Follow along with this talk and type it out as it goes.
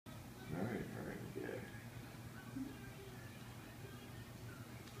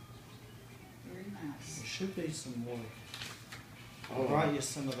should be some more. Oh. I'll write you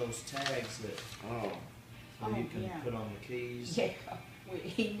some of those tags that Oh, so you Oh, can yeah. put on the keys. Yeah,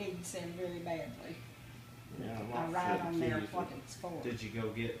 he needs them really badly. yeah, I lots write of on there keys. what it's for. Did you go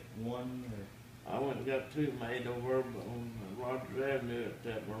get one or? I went and got two made over on Rogers Avenue at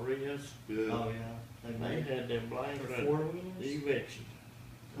that Maria's. Yeah. Oh yeah, they They made had them for blanks right. 4-wheelers. Eviction.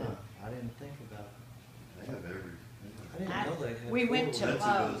 Huh, I didn't think about. They have every. I didn't know they had. We went to 4-wheelers.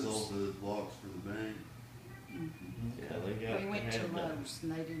 Betsy does Lowe's. all the locks for the bank. Yeah, they got. We went had to them. Lowe's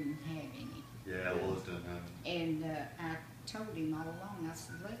and they didn't have any. Yeah, Lowe's doesn't have. And I told him all along, I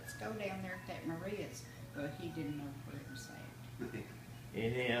said, let's go down there at that Maria's, but he didn't know where it was at.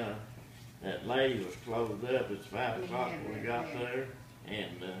 Anyhow, that lady was closed up. It's 5 We o'clock had when we that got there. there,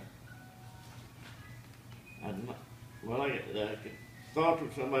 and I thought there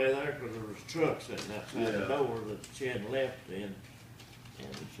was somebody there because there was trucks sitting outside the Yeah. door that she hadn't left in.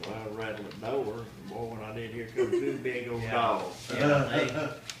 And so I rattled the door, and boy, when I did, here come two big old Yeah. dogs.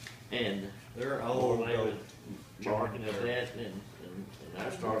 Yeah, And they're oh, old. they was they'll barking at join that, and I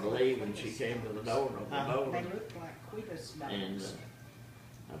started leaving. She came to the door, and opened the Huh? door, They look like Quitta's and dogs.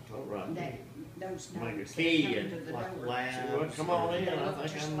 I told her, That, those Make a dogs key that come and to the like door. labs. she said, come on in, They I look think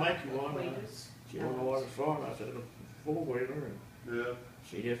I just can like make you one. Quitta's She don't know what dogs. it's for, and I said, a 4-wheeler, and Yeah.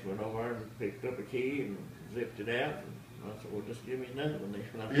 she just went over there and picked up a key and zipped it out, and I said, well, just give me another one,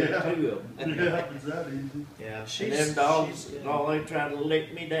 and I Yeah. got 2 of them. Yeah, it's that easy. Yeah, And she's. them dogs, she's good. all they tried to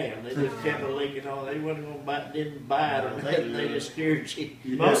lick me down. They just kept licking all. They wasn't gonna bite, didn't bite, or they just scared you.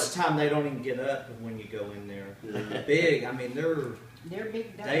 Most of the time they don't even get up when you go in there. Yeah. Big. I mean, They're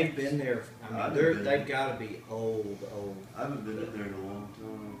big dogs. they've been there. I mean, I've they're been. they've got to be old. I haven't been in there in a long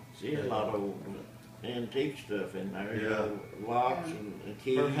time. See a lot of old antique stuff in there. You Yeah. know, locks and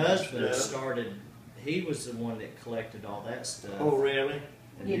keys. Her and husband stuff. started. He was the one that collected all that stuff. Oh, really?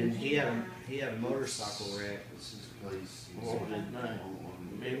 And Didn't then he he had a motorcycle wreck. This is the place. What was his name?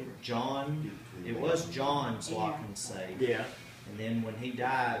 Remember? John. It was John's lock Yeah. and safe. Yeah. And then when he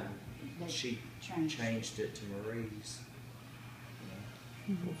died, They she changed it to Marie's.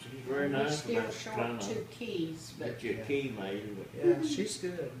 Well, she's very We're nice still about short trying 2 to keys, but get you a key made. But Yeah, she's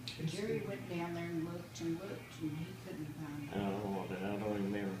good. She's Jerry good. went down there and looked and looked and he couldn't find I it. don't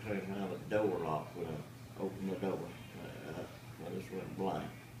even remember taking out the door lock when I opened the door. I just went blank.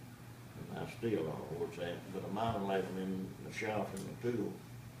 And I still don't know where it's at, but I might have left them in the shelf in the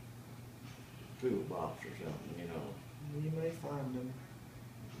toolbox or something, you know. You may find them.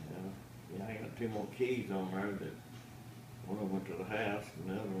 Yeah, I got 2 more keys on there that one of them went to the house and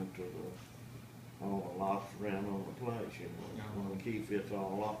the other went to all the locks around on the place, you know. One key fits all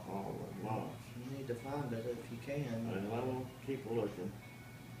the locks. You need to find it if you can. And I will keep looking.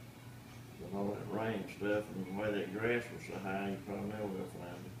 With all that rain stuff and the way that grass was so high, you probably never will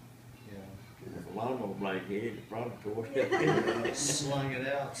find it. Yeah. If a lawnmower blade hit it, it probably tore it up. Slung it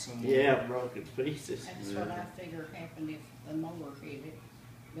out somewhere. Yeah, broke it to pieces. That's what I figure happened if the mower hit it,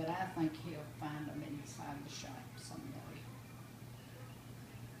 but I think he'll find them inside the shop someday.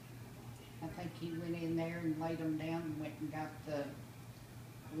 I think he went in there and laid them down and went and got the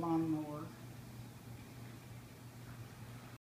lawnmower